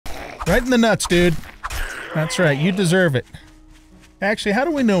Right in the nuts, dude. That's right. You deserve it. Actually, how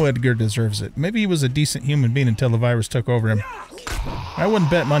do we know Edgar deserves it? Maybe he was a decent human being until the virus took over him. I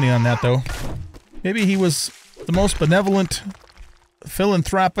wouldn't bet money on that, though. Maybe he was the most benevolent,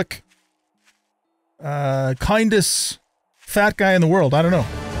 philanthropic, kindest fat guy in the world. I don't know.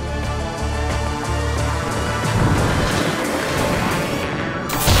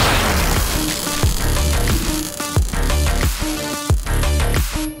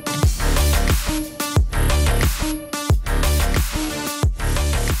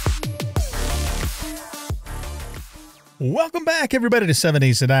 Welcome back, everybody, to 7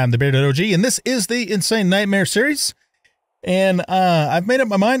 Days, and I'm the Bearded OG, and this is the Insane Nightmare series. And I've made up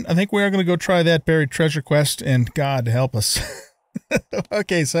my mind. I think we are going to go try that buried treasure quest, and God help us.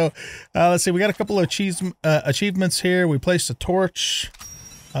 Okay, so let's see. We got a couple of achievements here. We placed a torch.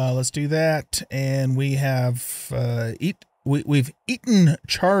 Let's do that. And we have we've eaten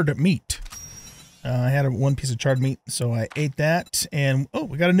charred meat. I had one piece of charred meat, so I ate that. And oh,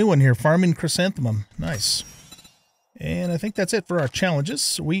 we got a new one here: farming chrysanthemum. Nice. And I think that's it for our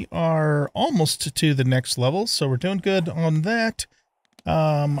challenges. We are almost to the next level, so we're doing good on that.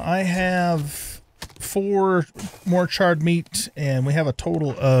 I have 4 more charred meat, and we have a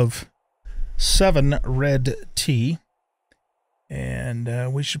total of 7 red tea.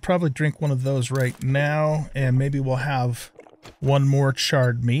 And we should probably drink one of those right now, and maybe we'll have 1 more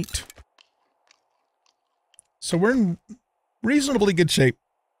charred meat. So we're in reasonably good shape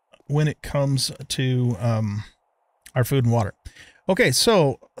when it comes to our food and water. Okay,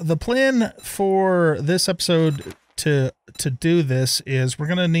 so the plan for this episode to do this is we're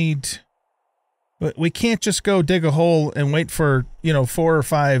gonna need. We can't just go dig a hole and wait for 4 or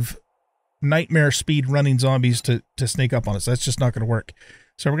 5 nightmare speed running zombies to sneak up on us. That's just not gonna work.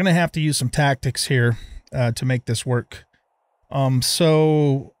 So we're gonna have to use some tactics here to make this work.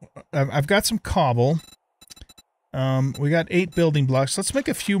 So I've got some cobble. We got 8 building blocks. Let's make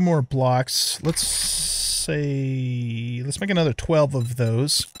a few more blocks. Let's make another 12 of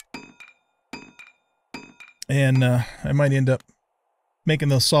those. And I might end up making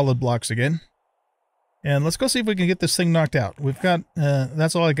those solid blocks again. And let's go see if we can get this thing knocked out. We've got,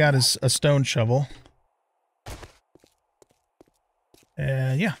 that's all I got is a stone shovel.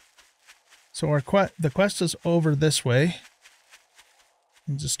 Yeah. So the quest is over this way.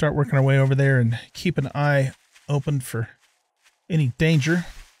 We'll just start working our way over there and keep an eye open for any danger.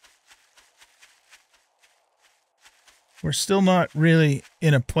 We're still not really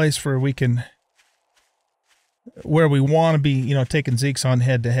in a place where we want to be, taking Zeeks on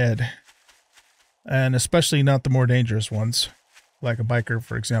head to head. And especially not the more dangerous ones, like a biker,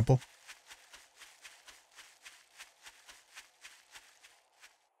 for example.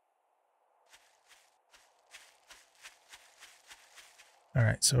 All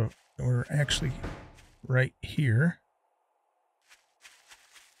right, so we're actually right here.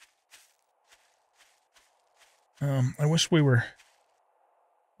 I wish we were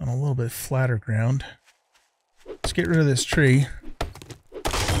on a little bit flatter ground. Let's get rid of this tree.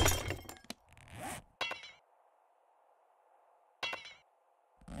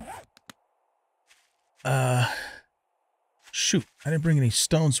 Shoot, I didn't bring any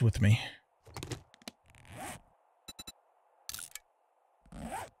stones with me.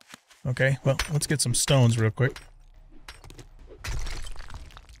 Okay, well, let's get some stones real quick.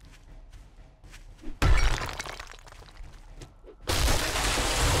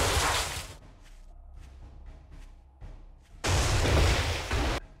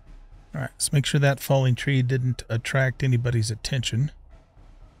 Alright, let's make sure that falling tree didn't attract anybody's attention.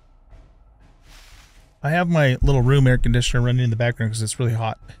 I have my little room air conditioner running in the background because it's really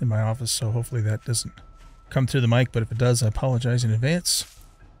hot in my office, so hopefully that doesn't come through the mic, but if it does, I apologize in advance.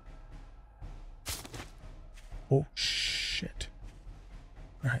 Oh, shit.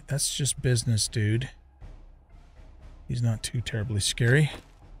 Alright, that's just business, dude. He's not too terribly scary,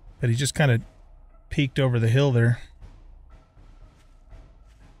 but he just kind of peeked over the hill there.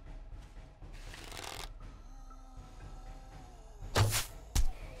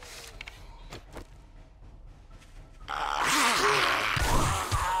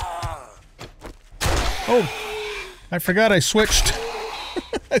 Oh, I forgot I switched.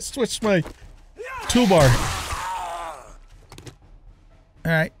 I switched my toolbar.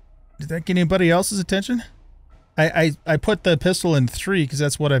 Alright. Did that get anybody else's attention? I put the pistol in 3 because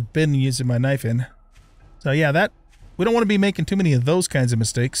that's what I've been using my knife in. So yeah, we don't want to be making too many of those kinds of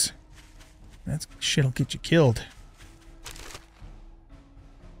mistakes. That shit'll get you killed.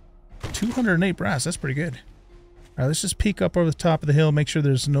 208 brass, that's pretty good. Alright, let's just peek up over the top of the hill, make sure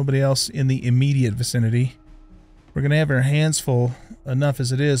there's nobody else in the immediate vicinity. We're going to have our hands full enough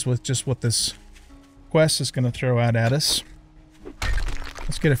as it is with just what this quest is going to throw out at us.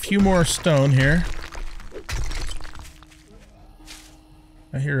 Let's get a few more stone here.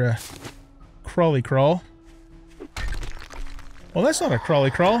 I hear a crawly crawl. Well, that's not a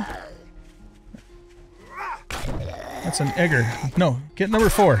crawly crawl. That's an egger. No, get number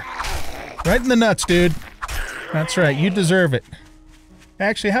 4. Right in the nuts, dude. That's right, you deserve it.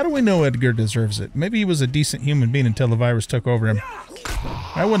 Actually, how do we know Edgar deserves it? Maybe he was a decent human being until the virus took over him.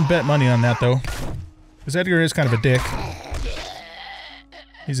 I wouldn't bet money on that, though. Because Edgar is kind of a dick.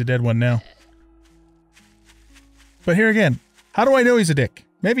 He's a dead one now. But here again, how do I know he's a dick?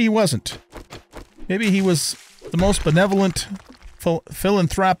 Maybe he wasn't. Maybe he was the most benevolent,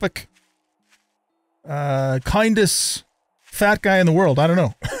 philanthropic, kindest fat guy in the world. I don't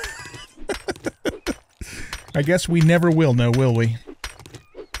know. I guess we never will know, will we?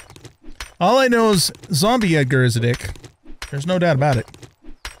 All I know is Zombie Edgar is a dick. There's no doubt about it.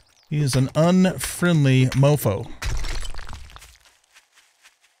 He is an unfriendly mofo.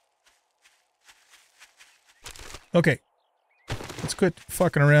 Okay. Let's quit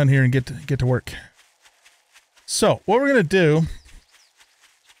fucking around here and get to work. So, what we're gonna do,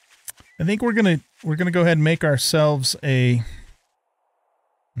 I think we're gonna go ahead and make ourselves a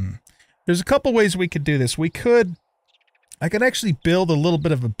There's a couple ways we could do this. I could actually build a little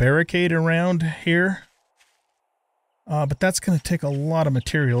bit of a barricade around here. But that's going to take a lot of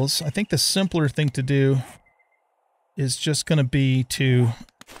materials. I think the simpler thing to do is just going to be to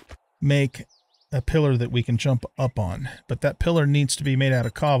make a pillar that we can jump up on. But that pillar needs to be made out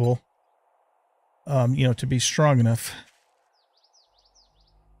of cobble, you know, to be strong enough.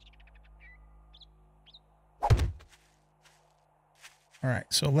 All right,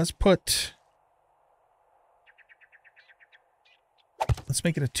 so let's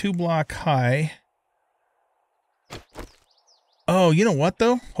make it a 2-block high. Oh, you know what,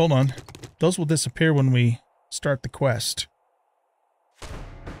 though? Hold on. Those will disappear when we start the quest. All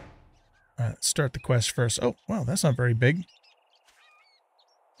right, let's start the quest first. Oh, wow, that's not very big.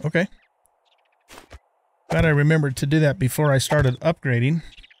 Okay. Glad I remembered to do that before I started upgrading.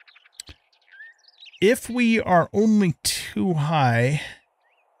 If we are only too high,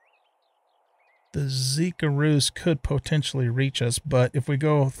 the Zikaroos could potentially reach us, but if we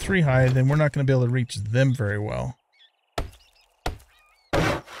go 3 high, then we're not going to be able to reach them very well.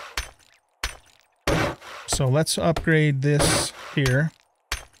 So let's upgrade this here.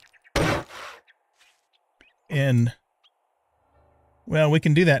 And, well, we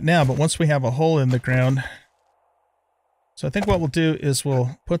can do that now, but once we have a hole in the ground... So I think what we'll do is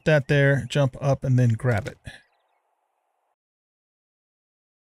we'll put that there, jump up, and then grab it.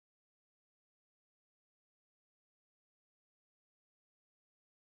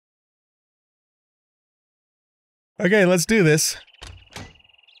 Okay, let's do this.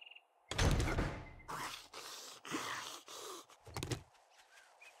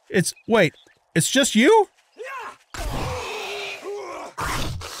 Wait, it's just you?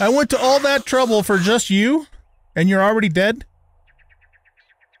 I went to all that trouble for just you? And you're already dead?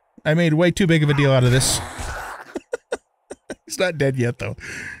 I made way too big of a deal out of this. He's not dead yet, though.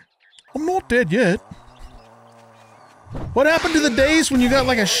 I'm not dead yet. What happened to the days when you got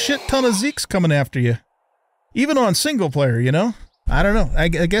like a shit ton of Zeeks coming after you? Even on single player, you know? I don't know. I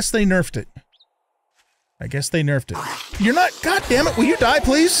guess they nerfed it. I guess they nerfed it. You're not... God damn it, will you die,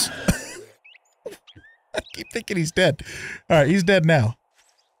 please? I keep thinking he's dead. Alright, he's dead now.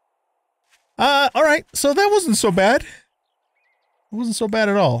 Alright, so that wasn't so bad. It wasn't so bad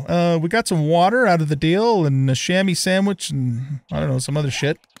at all. We got some water out of the deal and a chamois sandwich and, I don't know, some other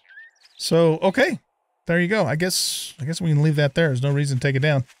shit. So, okay. There you go. I guess we can leave that there. There's no reason to take it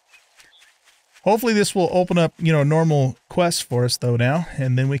down. Hopefully this will open up, you know, normal quests for us, though, now.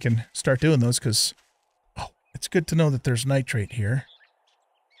 And then we can start doing those, because... Oh, it's good to know that there's nitrate here.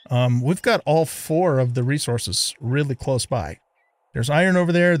 We've got all 4 of the resources really close by. There's iron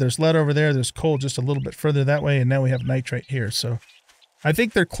over there, there's lead over there, there's coal just a little bit further that way, and now we have nitrate here. So I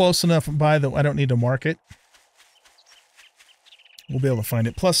think they're close enough by that I don't need to mark it. We'll be able to find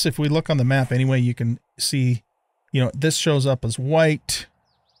it. Plus, if we look on the map anyway, you can see, you know, this shows up as white.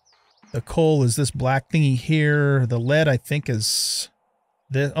 The coal is this black thingy here. The lead, I think, is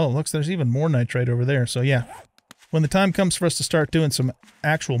this. Oh, looks, there's even more nitrate over there. So yeah, when the time comes for us to start doing some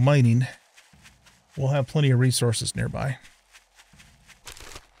actual mining, we'll have plenty of resources nearby.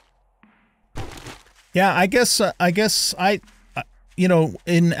 Yeah, I guess you know,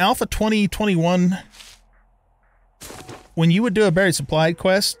 in Alpha 2021, when you would do a buried supply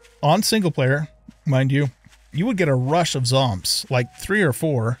quest on single player, mind you, you would get a rush of zombies, like 3 or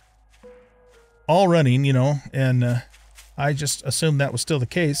 4, all running, you know, and I just assumed that was still the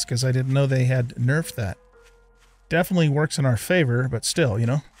case because I didn't know they had nerfed that. Definitely works in our favor, but still, you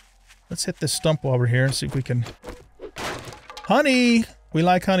know. Let's hit this stump while we're here and see if we can... Honey! We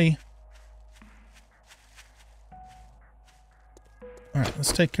like honey. Alright,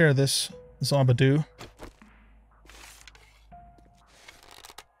 let's take care of this zombadoo.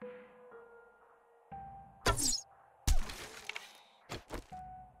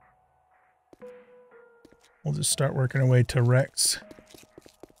 We'll just start working our way to Rex.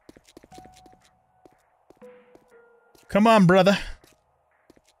 Come on, brother.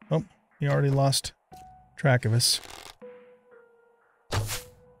 Oh, he already lost track of us.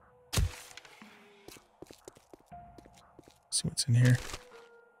 See what's in here.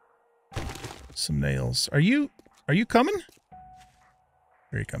 Some nails. Are you coming?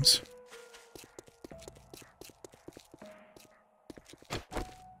 Here he comes.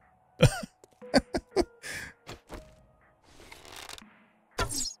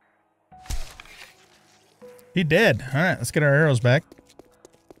 He did. All right, let's get our arrows back.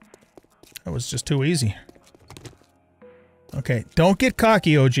 That was just too easy. Okay, don't get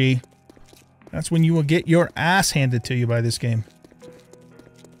cocky, OG. That's when you will get your ass handed to you by this game.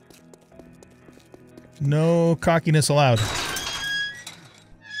 No cockiness allowed.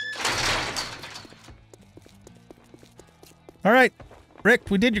 All right,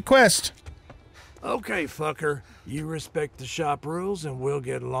 Rick, we did your quest. Okay, fucker. You respect the shop rules and we'll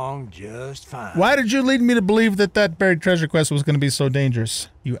get along just fine. Why did you lead me to believe that that buried treasure quest was going to be so dangerous,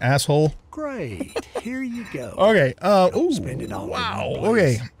 you asshole? Great. Here you go. Okay, ooh, spend it all wow. in one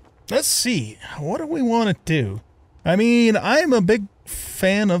place. Okay, let's see. What do we want to do? I mean, I'm a big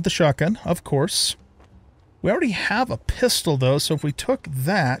fan of the shotgun, of course. We already have a pistol, though, so if we took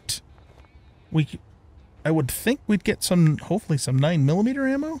that, I would think we'd get some, hopefully some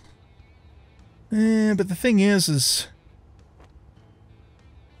 9mm ammo. But the thing is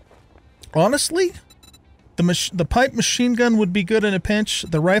honestly, the pipe machine gun would be good in a pinch.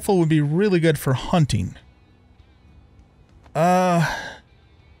 The rifle would be really good for hunting.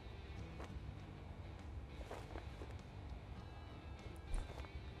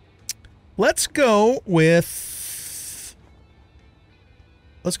 Let's go with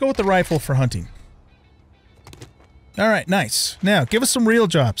the rifle for hunting. All right, nice. Now, give us some real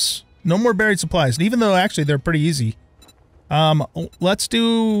jobs. No more buried supplies. And even though actually they're pretty easy, let's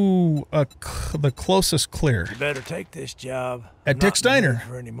do the closest clear. You better take this job. At Dick's Diner.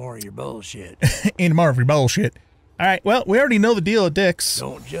 For any more of your bullshit. Any more of your bullshit. All right. Well, we already know the deal at Dick's.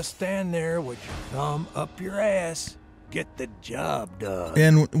 Don't just stand there with your thumb up your ass. Get the job done.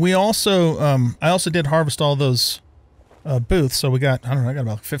 And we also, I also did harvest all those booths. So we got, I don't know, I got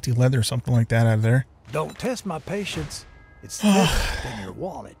about 50 leather or something like that out of there. Don't test my patience. It's different in your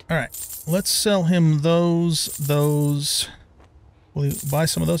wallet. All right, let's sell him those. Will he buy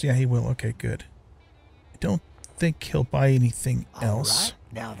some of those? Yeah, he will. Okay, good. I don't think he'll buy anything else. All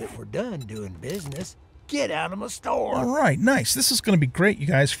right, now that we're done doing business, get out of my store. All right, nice. This is going to be great, you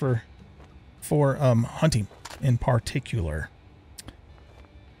guys, for hunting in particular.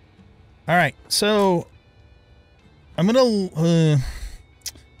 All right, so I'm gonna.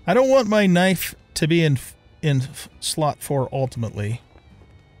 I don't want my knife to be in slot 4 ultimately,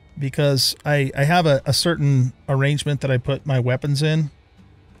 because I have a certain arrangement that I put my weapons in.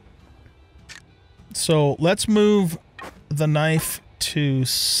 So let's move the knife to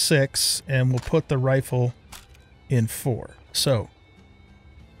 6 and we'll put the rifle in 4. So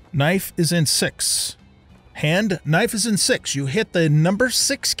knife is in 6. Knife is in 6. You hit the number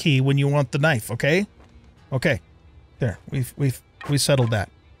 6 key when you want the knife, okay? Okay. There. We settled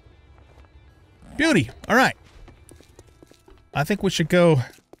that. Beauty. All right. I think we should go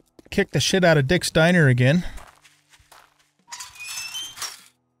kick the shit out of Dick's Diner again.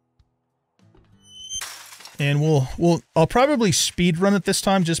 And I'll probably speed run it this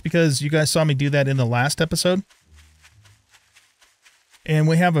time just because you guys saw me do that in the last episode. And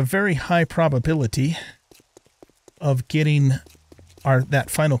we have a very high probability of getting that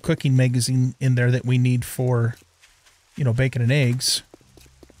final cooking magazine in there that we need for, you know, bacon and eggs.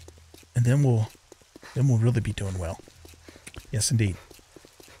 And then we'll really be doing well. Yes, indeed.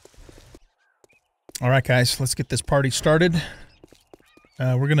 All right, guys, let's get this party started.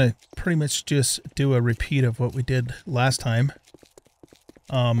 We're going to pretty much just do a repeat of what we did last time.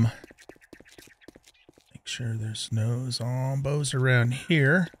 Make sure there's no zombos around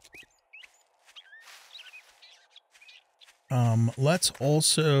here. Let's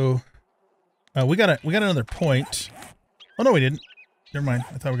also... we got another point. Oh, no, we didn't. Never mind.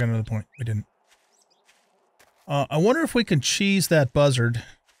 I thought we got another point. We didn't. I wonder if we can cheese that buzzard.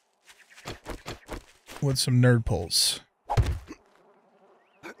 with some nerd poles.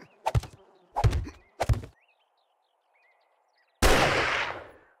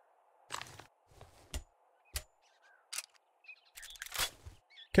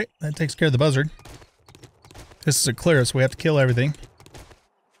 Okay, that takes care of the buzzard. This is a clear, so we have to kill everything.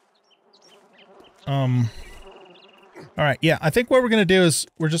 Alright, yeah, I think what we're going to do is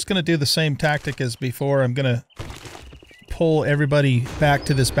we're just going to do the same tactic as before. I'm going to pull everybody back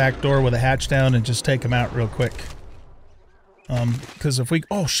to this back door with a hatch down and just take them out real quick. Because if we...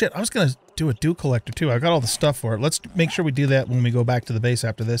 Oh, shit, I was going to do a dew collector, too. I got all the stuff for it. Let's make sure we do that when we go back to the base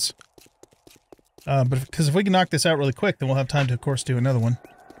after this. But because if we can knock this out really quick, then we'll have time to, of course, do another one.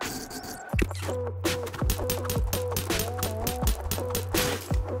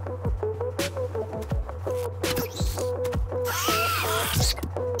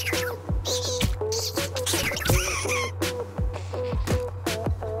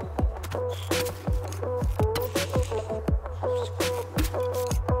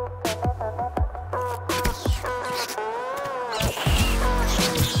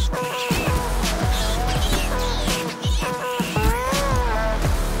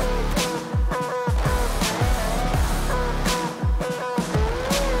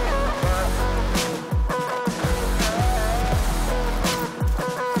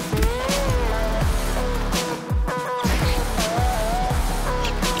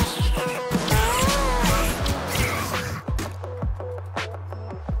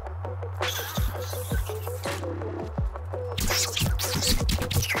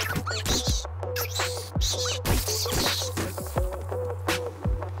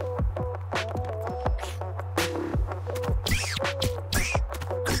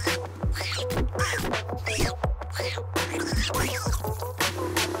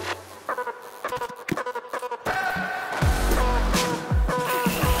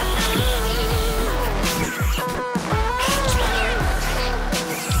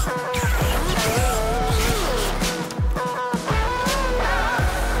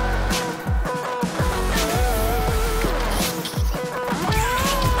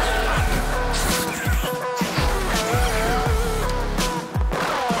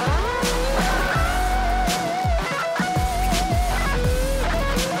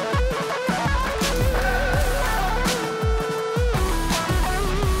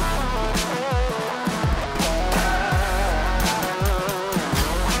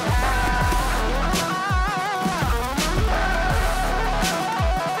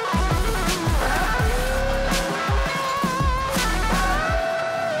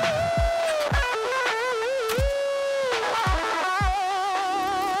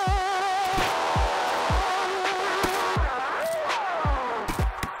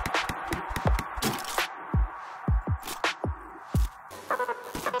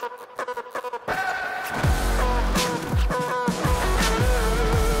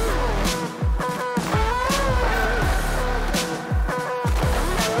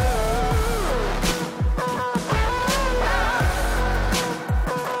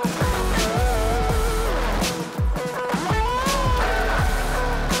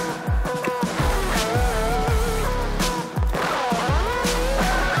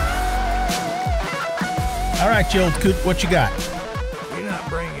 All right, you old coot, what you got? You're not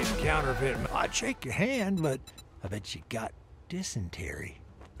bringing counterfeit. I'd shake your hand, but I bet you got dysentery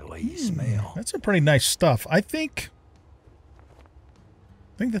the way you smell. That's some pretty nice stuff. I think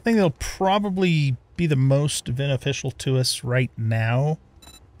the thing that'll probably be the most beneficial to us right now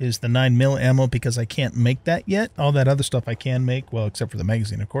is the 9mm ammo, because I can't make that yet. All that other stuff I can make, well, except for the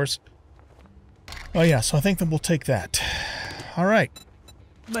magazine, of course. Oh yeah, so I think that we'll take that. All right.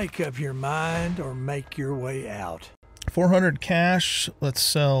 Make up your mind or make your way out. 400 cash. Let's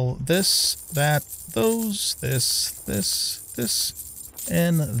sell this, that, those, this,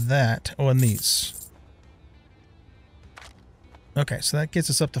 and that. Oh, and these. Okay, so that gets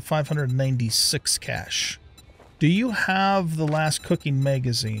us up to 596 cash. Do you have the last cooking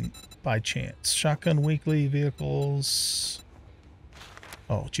magazine by chance? Shotgun Weekly, vehicles.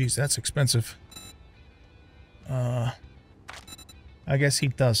 Oh, geez, that's expensive. I guess he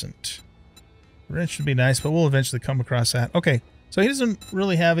doesn't. Wrench would be nice, but we'll eventually come across that. Okay, so he doesn't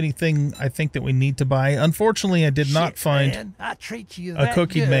really have anything I think that we need to buy. Unfortunately, I did not find man. I treat you a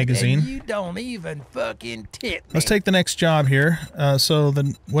cooking magazine. And you don't even fucking tip me. Let's take the next job here. So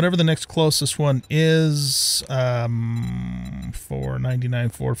whatever the next closest one is, 499,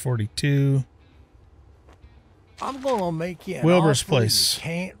 442. I'm gonna make you an Wilbur's offer place.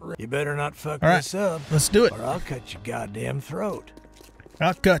 You better not fuck All right, this up. let's do it. Or I'll cut your goddamn throat.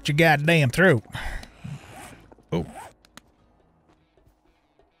 I'll cut your goddamn throat. Oh.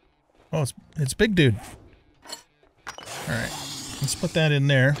 Oh, it's big dude. All right, let's put that in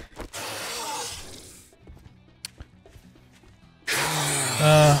there.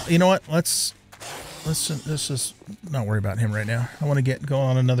 You know what? Let's just not worry about him right now. I want to go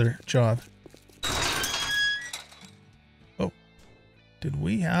on another job. Oh, did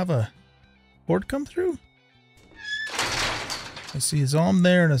we have a horde come through? I see a zom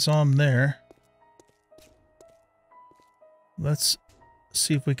there and a zom there. Let's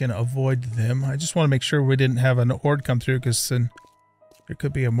see if we can avoid them. I just want to make sure we didn't have a horde come through, because then there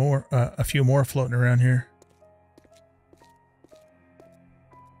could be a few more floating around here.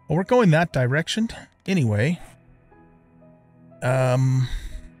 Well, we're going that direction anyway. All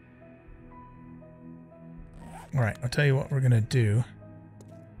right, I'll tell you what we're going to do.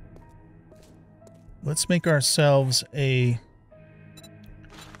 Let's make ourselves a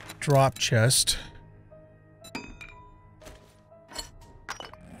drop chest.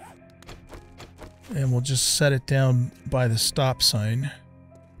 And we'll just set it down by the stop sign.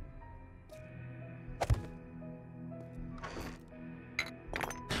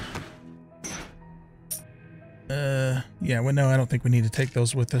 Yeah, well, no, I don't think we need to take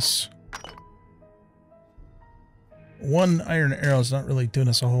those with us. One iron arrow is not really doing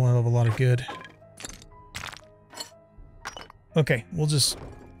us a whole hell of a lot of good. Okay, we'll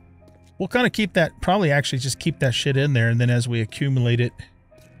kind of keep that, probably actually just keep that shit in there, and then as we accumulate it,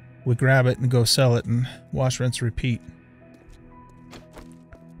 we grab it and go sell it and wash, rinse, repeat.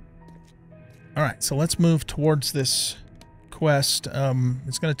 Alright, so let's move towards this quest.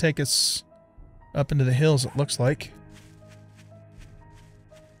 It's going to take us up into the hills, it looks like.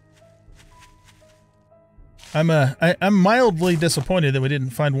 I'm mildly disappointed that we didn't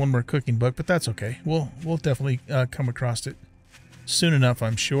find one more cooking book, but that's okay. We'll definitely come across it soon enough,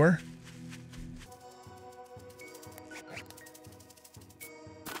 I'm sure.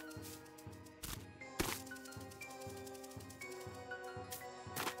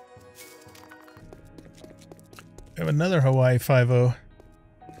 We have another Hawaii 5-0.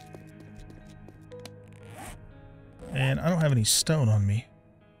 And I don't have any stone on me.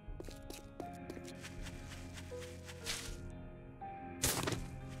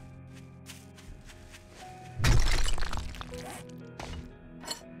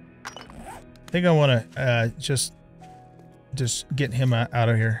 I think I want to just get him out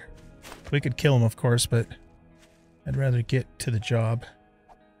of here. We could kill him, of course, but I'd rather get to the job.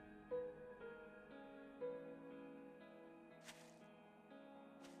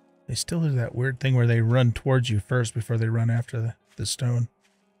 They still do that weird thing where they run towards you first before they run after the stone.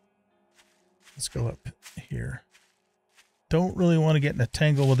 Let's go up here. Don't really want to get in a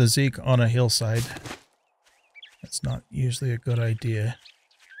tangle with a Zeke on a hillside. That's not usually a good idea.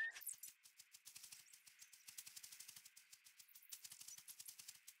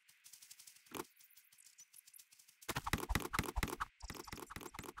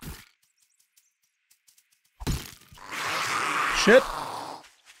 Shit.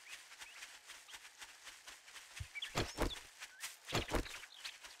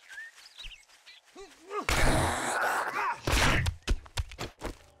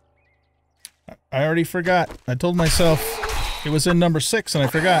 I already forgot. I told myself it was in number 6 and I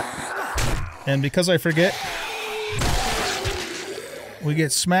forgot. And because I forget, we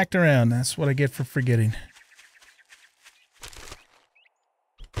get smacked around. That's what I get for forgetting.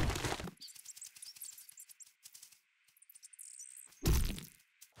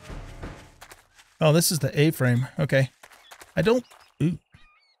 Oh, this is the A-frame. Okay. I don't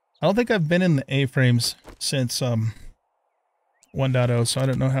think I've been in the A-frames since 1.0, so I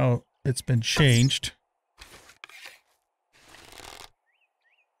don't know how it's been changed.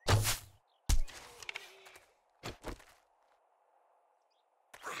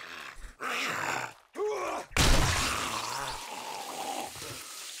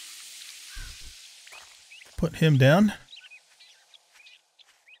 Put him down.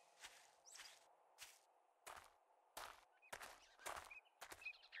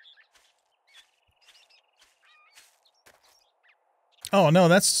 Oh, no,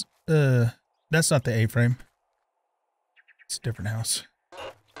 that's not the A-frame. It's a different house.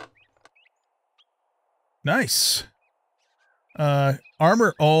 Nice.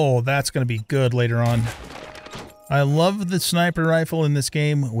 Armor. Oh, that's going to be good later on. I love the sniper rifle in this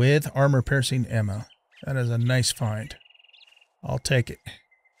game with armor-piercing ammo. That is a nice find. I'll take it.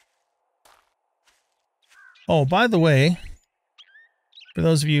 Oh, by the way, for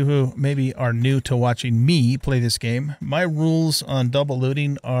those of you who maybe are new to watching me play this game, my rules on double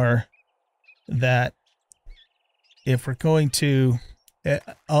looting are that if we're going to...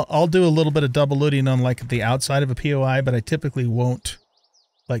 I'll do a little bit of double looting on like the outside of a POI, but I typically won't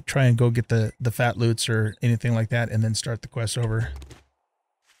like try and go get the fat loots or anything like that and then start the quest over.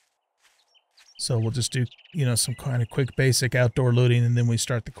 So we'll just do, you know, some kind of quick basic outdoor looting and then we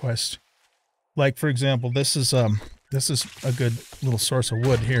start the quest. Like for example, this is a good little source of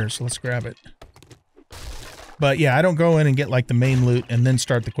wood here, so let's grab it. But yeah, I don't go in and get like the main loot and then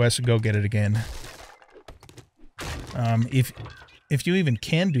start the quest and go get it again. If you even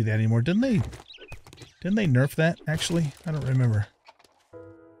can do that anymore, didn't they nerf that actually? I don't remember.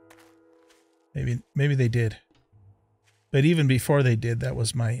 Maybe they did. But even before they did, that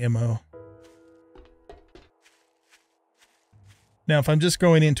was my MO. Now, if I'm just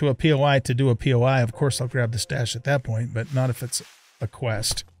going into a POI to do a POI, of course I'll grab the stash at that point, but not if it's a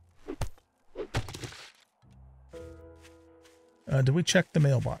quest. Did we check the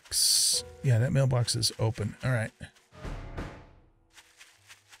mailbox? Yeah, that mailbox is open. All right.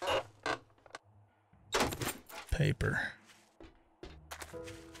 Paper.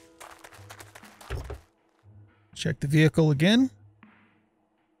 Check the vehicle again.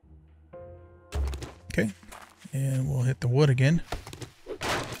 Okay. And we'll hit the wood again.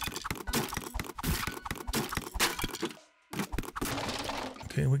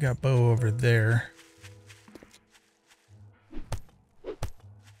 Okay, we got Bo over there.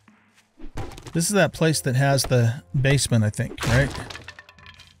 This is that place that has the basement, I think, right?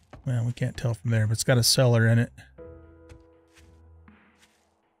 Well, we can't tell from there, but it's got a cellar in it.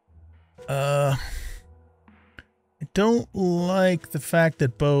 I don't like the fact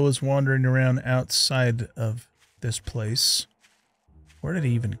that Bo is wandering around outside of this place. Where did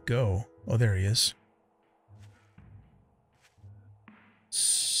he even go? Oh, there he is.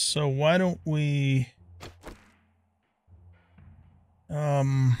 So why don't we...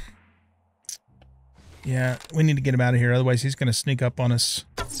 Yeah, we need to get him out of here. Otherwise, he's going to sneak up on us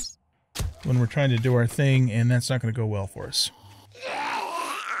when we're trying to do our thing, and that's not going to go well for us.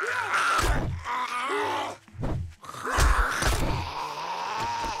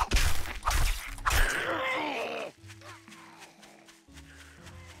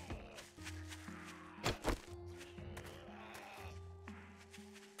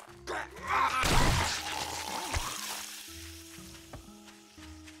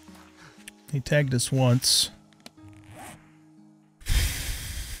 He tagged us once.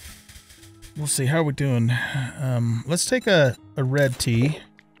 We'll see. How are we doing? Let's take a red tea.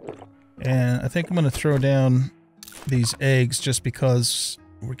 And I think I'm going to throw down these eggs just because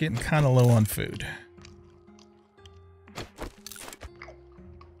we're getting kind of low on food.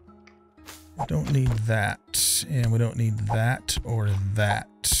 We don't need that. And we don't need that or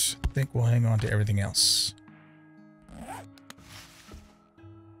that. I think we'll hang on to everything else.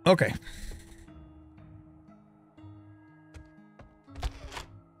 Okay.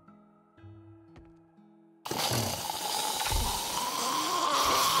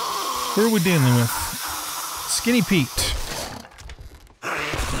 Who are we dealing with? Skinny Pete.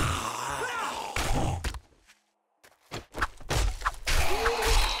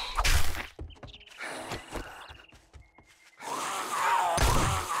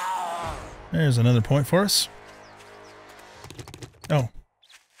 There's another point for us. Oh.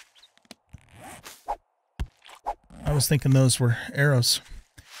 I was thinking those were arrows.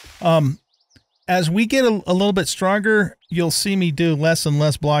 As we get a little bit stronger, you'll see me do less and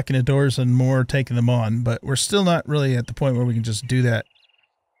less blocking the doors and more taking them on, but we're still not really at the point where we can just do that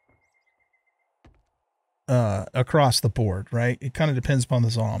across the board, right? It kind of depends upon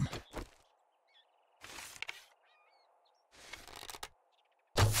the zom.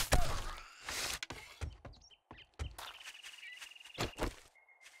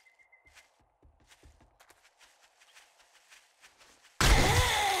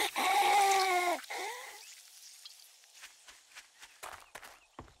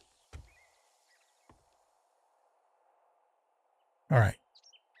 All right,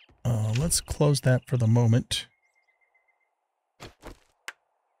 let's close that for the moment.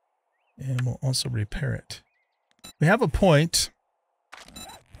 And we'll also repair it. We have a point.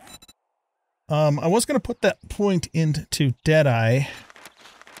 I was going to put that point into Deadeye.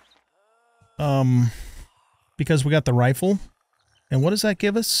 Because we got the rifle. And what does that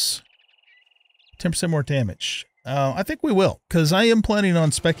give us? 10% more damage. I think we will, because I am planning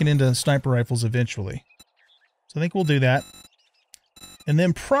on speccing into sniper rifles eventually. So I think we'll do that. And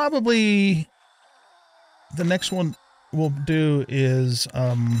then probably the next one we'll do is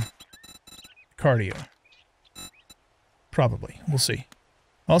cardio. Probably. We'll see.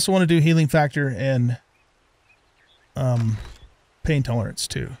 I also want to do healing factor and pain tolerance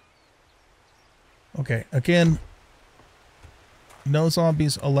too. Okay, again, no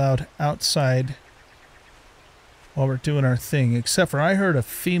zombies allowed outside while we're doing our thing. Except for I heard a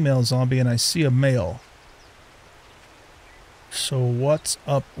female zombie and I see a male. So what's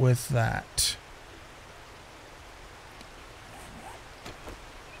up with that?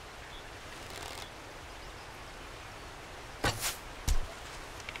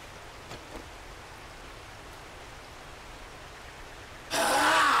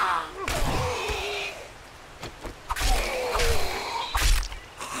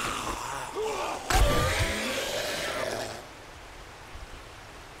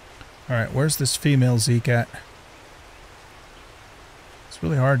 Alright, where's this female Zeke at? It's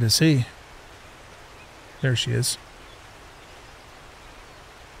really hard to see. There she is.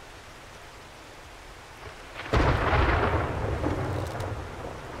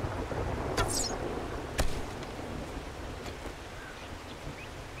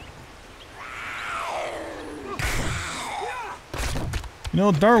 You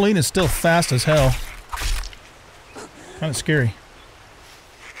know, Darlene is still fast as hell. Kind of scary.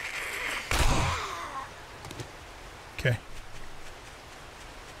 Okay.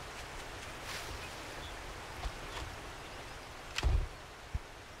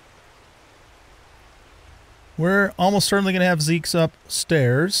 We're almost certainly going to have Zeke's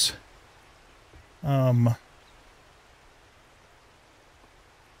upstairs.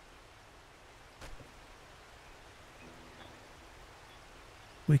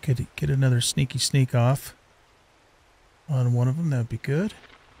 We could get another sneaky sneak off on one of them. That would be good.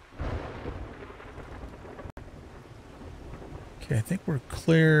 Okay, I think we're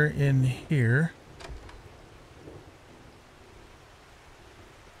clear in here.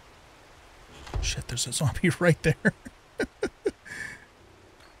 Shit, there's a zombie right there.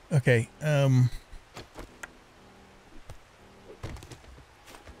 Okay,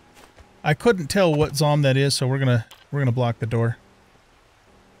 I couldn't tell what zombie that is, so we're gonna block the door.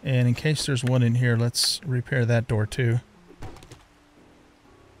 And in case there's one in here, let's repair that door too.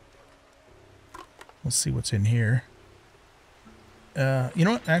 We'll see what's in here. You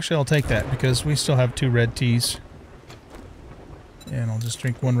know what? Actually, I'll take that because we still have 2 red teas. And I'll just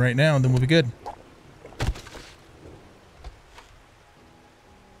drink one right now and then we'll be good.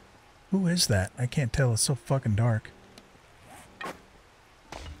 Who is that? I can't tell. It's so fucking dark.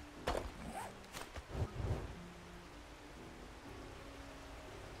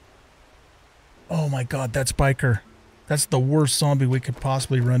 Oh my god, that's Biker. That's the worst zombie we could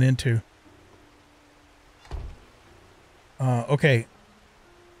possibly run into. Okay.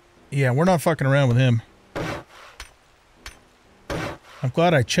 Yeah, we're not fucking around with him. I'm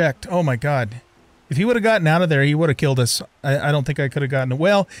glad I checked. Oh my god. If he would have gotten out of there, he would have killed us. I don't think I could have gotten...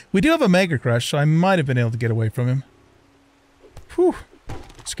 Well, we do have a Mega Crush, so I might have been able to get away from him. Whew.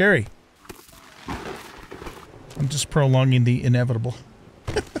 Scary. I'm just prolonging the inevitable.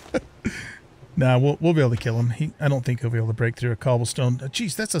 Nah, we'll be able to kill him. I don't think he'll be able to break through a cobblestone.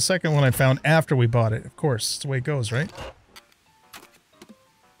 Jeez, that's the second one I found after we bought it. Of course, it's the way it goes, right?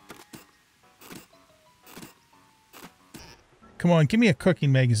 Come on, give me a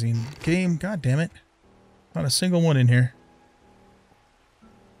cooking magazine. Game, god damn it. Not a single one in here.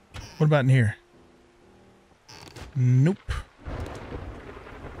 What about in here? Nope.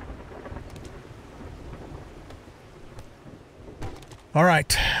 All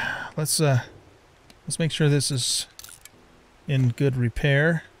right. Let's make sure this is in good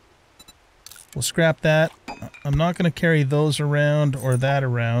repair. We'll scrap that. I'm not going to carry those around or that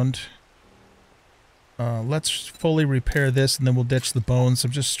around. Let's fully repair this and then we'll ditch the bones. I'm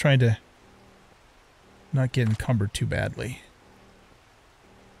just trying to not get encumbered too badly.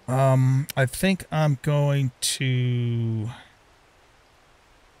 I think I'm going to...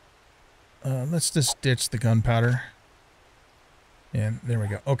 let's just ditch the gunpowder. And there we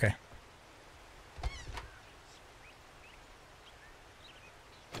go. Okay.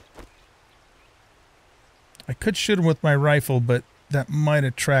 I could shoot him with my rifle, but that might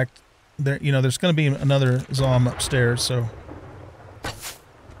attract... You know, there's going to be another zombie upstairs, so...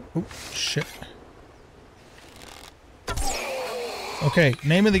 Oh, shit. Okay,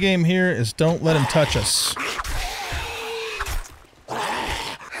 name of the game here is Don't Let Him Touch Us.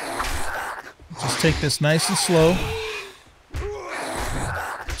 Just take this nice and slow.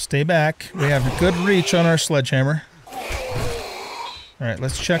 Stay back. We have a good reach on our sledgehammer. Alright,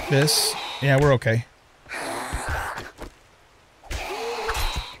 let's check this. Yeah, we're okay.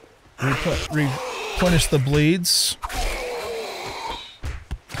 Replenish the bleeds.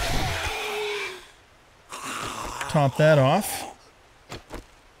 Top that off.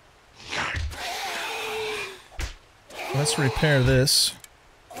 Let's repair this.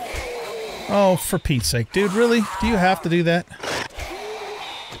 Oh, for Pete's sake. Dude, really? Do you have to do that?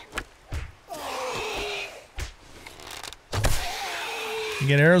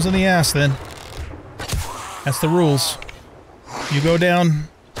 get arrows in the ass then. That's the rules. You go down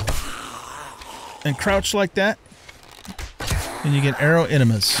and crouch like that, and you get arrow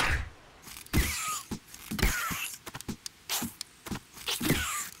enemas.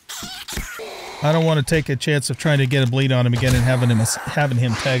 I don't want to take a chance of trying to get a bleed on him again and having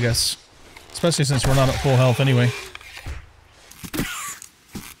him tag us. Especially since we're not at full health anyway.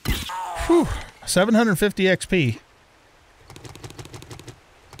 Whew. 750 XP.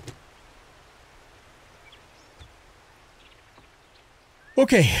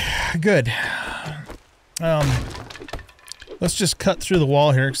 Okay, good. Let's just cut through the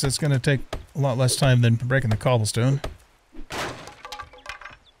wall here because it's going to take a lot less time than breaking the cobblestone.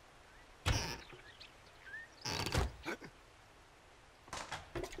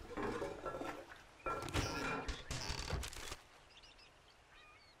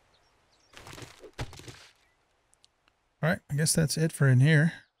 Alright, I guess that's it for in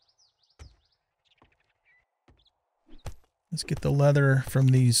here. Let's get the leather from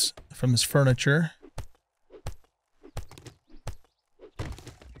this furniture.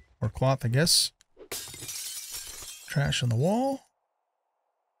 Or cloth, I guess. Trash on the wall.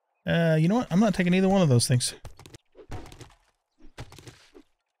 You know what? I'm not taking either one of those things.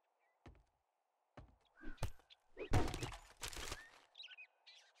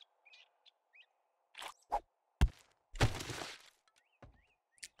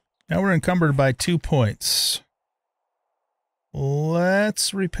 Now we're encumbered by 2 points.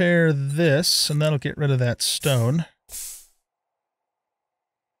 Let's repair this, and that'll get rid of that stone.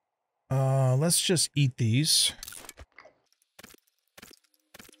 Let's just eat these.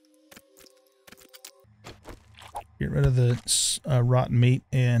 Get rid of the rotten meat,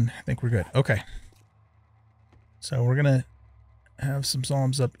 and I think we're good. Okay. So we're going to have some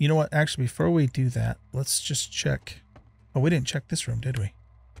zombies up. You know what? Actually, before we do that, let's just check. Oh, we didn't check this room, did we?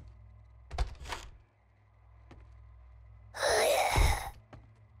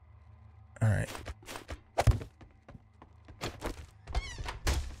 All right.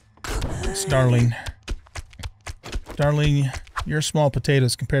 It's Darling. Darling, you're small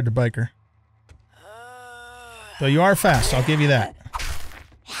potatoes compared to Biker. Though you are fast, I'll give you that.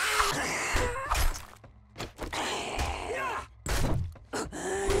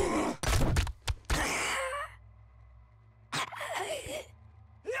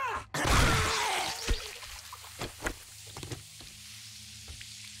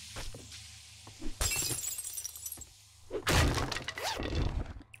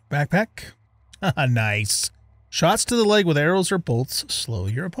 Backpack. Nice. Shots to the leg with arrows or bolts slow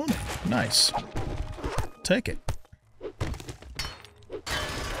your opponent. Nice. Take it.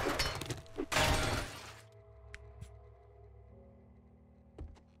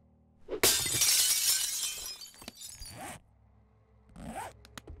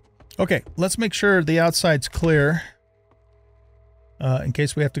 Okay, let's make sure the outside's clear. In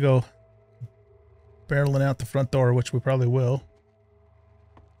case we have to go barreling out the front door, which we probably will.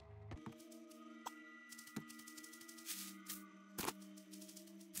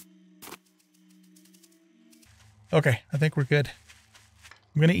 Okay, I think we're good.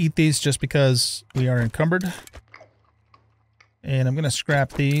 I'm going to eat these just because we are encumbered. And I'm going to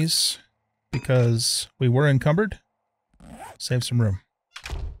scrap these because we were encumbered. Save some room.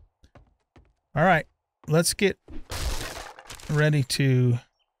 All right, let's get ready to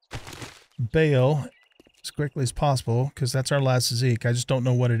bail as quickly as possible because that's our last Zeke. I just don't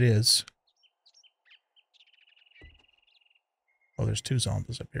know what it is. Oh, there's 2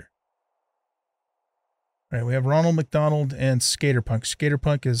 zombies up here. All right, we have Ronald McDonald and Skaterpunk.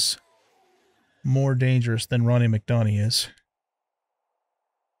 Skaterpunk is more dangerous than Ronnie McDonald is.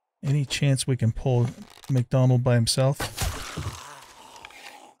 Any chance we can pull McDonald by himself?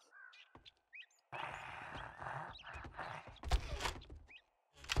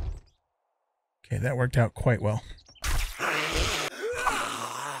 Okay, that worked out quite well.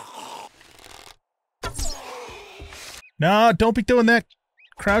 No, don't be doing that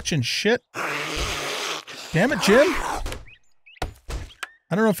crouching shit. Damn it, Jim. I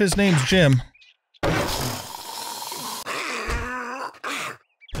don't know if his name's Jim.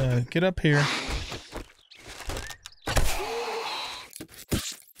 Get up here.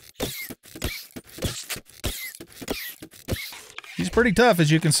 He's pretty tough,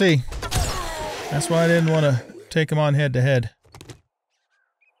 as you can see. That's why I didn't want to take him on head to head.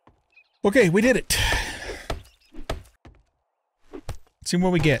 Okay, we did it. Let's see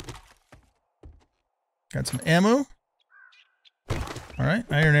what we get. Got some ammo. Alright,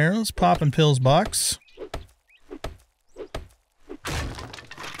 iron arrows, popping pills box.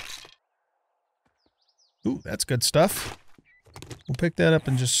 Ooh, that's good stuff. We'll pick that up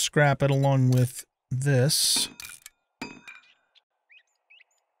and just scrap it along with this.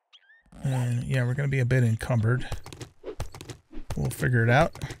 And yeah, we're going to be a bit encumbered. We'll figure it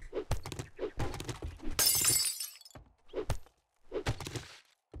out.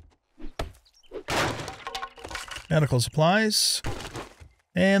 Medical supplies.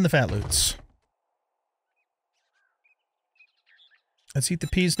 And the fat loots. Let's eat the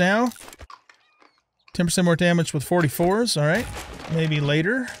peas now. 10% more damage with 44s. All right. Maybe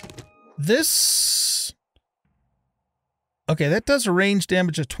later. This... Okay, that does a range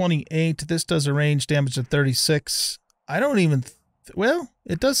damage of 28. This does a range damage of 36. I don't even... Well,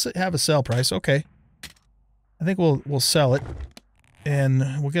 it does have a sell price. Okay. I think we'll sell it. And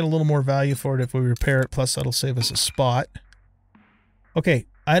we'll get a little more value for it if we repair it. Plus, that'll save us a spot. Okay,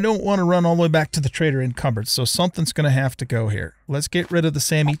 I don't want to run all the way back to the trader encumbered, so something's going to have to go here. Let's get rid of the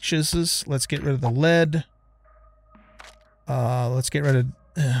sandwiches. Let's get rid of the lead. Let's get rid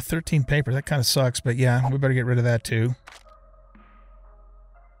of 13 paper. That kind of sucks, but yeah, we better get rid of that too.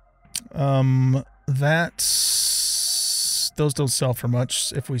 Those don't sell for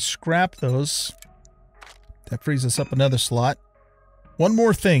much. If we scrap those, that frees us up another slot. One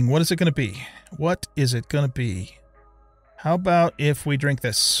more thing. What is it going to be? What is it going to be? How about if we drink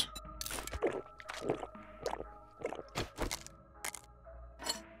this?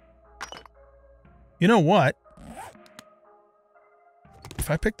 You know what? If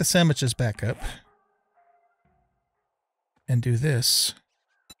I pick the sandwiches back up and do this,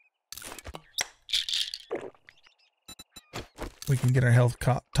 we can get our health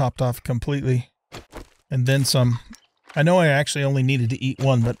topped off completely. And then some. I know I actually only needed to eat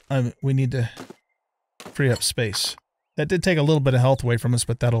one, but we need to free up space. That did take a little bit of health away from us,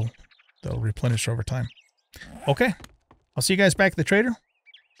 but that'll replenish over time. Okay. I'll see you guys back at the trader.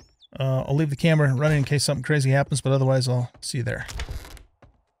 I'll leave the camera running in case something crazy happens, but otherwise I'll see you there.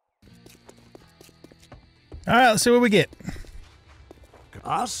 All right, let's see what we get.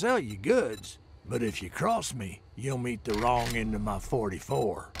 I'll sell you goods, but if you cross me, you'll meet the wrong end of my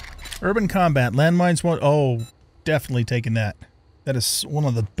 44. Urban combat, landmines one. Oh, definitely taking that. That is one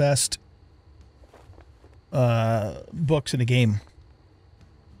of the best books in the game.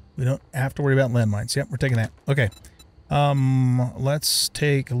 We don't have to worry about landmines. Yep, we're taking that. Okay. Let's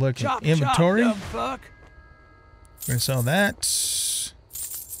take a look at inventory. Chop, dumb fuck. We're gonna sell that.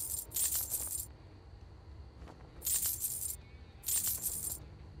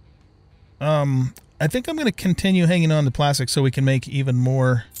 I think I'm gonna continue hanging on to plastic so we can make even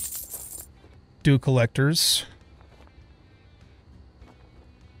more dew collectors.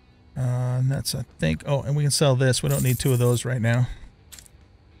 And that's, I think, oh, and we can sell this. We don't need two of those right now.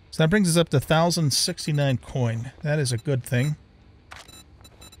 So that brings us up to 1,069 coin. That is a good thing.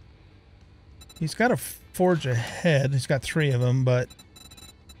 He's got a forge ahead. He's got 3 of them, but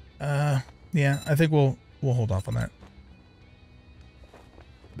yeah, I think we'll hold off on that.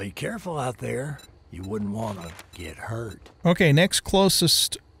 Be careful out there. You wouldn't want to get hurt. Okay, next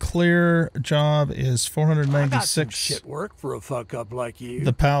closest clear job is 496. I got some shit work for a fuck up like you.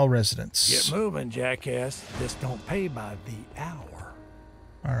 The PAL residence. Get moving, jackass. This don't pay by the hour.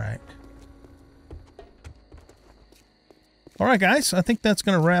 All right. All right, guys. I think that's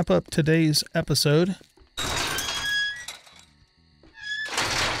going to wrap up today's episode.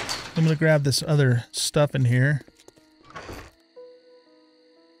 I'm going to grab this other stuff in here.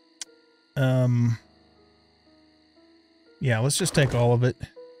 Yeah, let's just take all of it.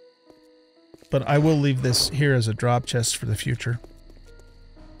 But I will leave this here as a drop chest for the future.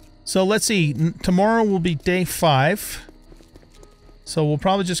 So let's see. Tomorrow will be day 5. So we'll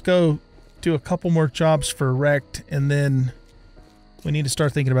probably just go do a couple more jobs for Wrecked, and then we need to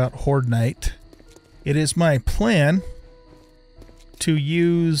start thinking about Horde Night. It is my plan to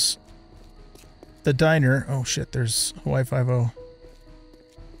use the diner. Oh shit, there's Hawaii 5-0.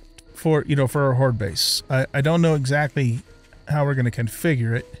 For, you know, for our Horde base. I don't know exactly how we're going to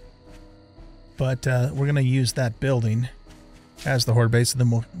configure it, but we're going to use that building as the Horde base, and then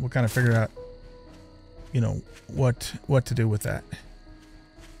we'll kind of figure out, you know, what to do with that.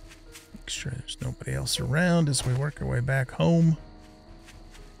 Make sure there's nobody else around as we work our way back home.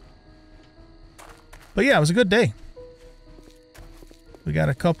 But yeah, it was a good day. We got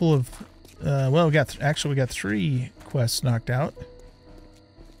a couple of, well, we got 3 quests knocked out.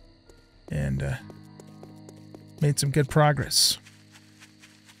 And made some good progress.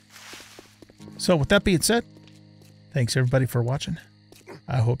 So with that being said, thanks everybody for watching.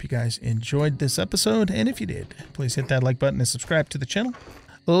 I hope you guys enjoyed this episode, and if you did, please hit that like button and subscribe to the channel.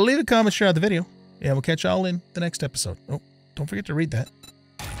 Leave a comment, share out the video, and we'll catch y'all in the next episode. Oh, don't forget to read that.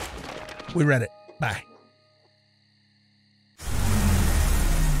 We read it. Bye.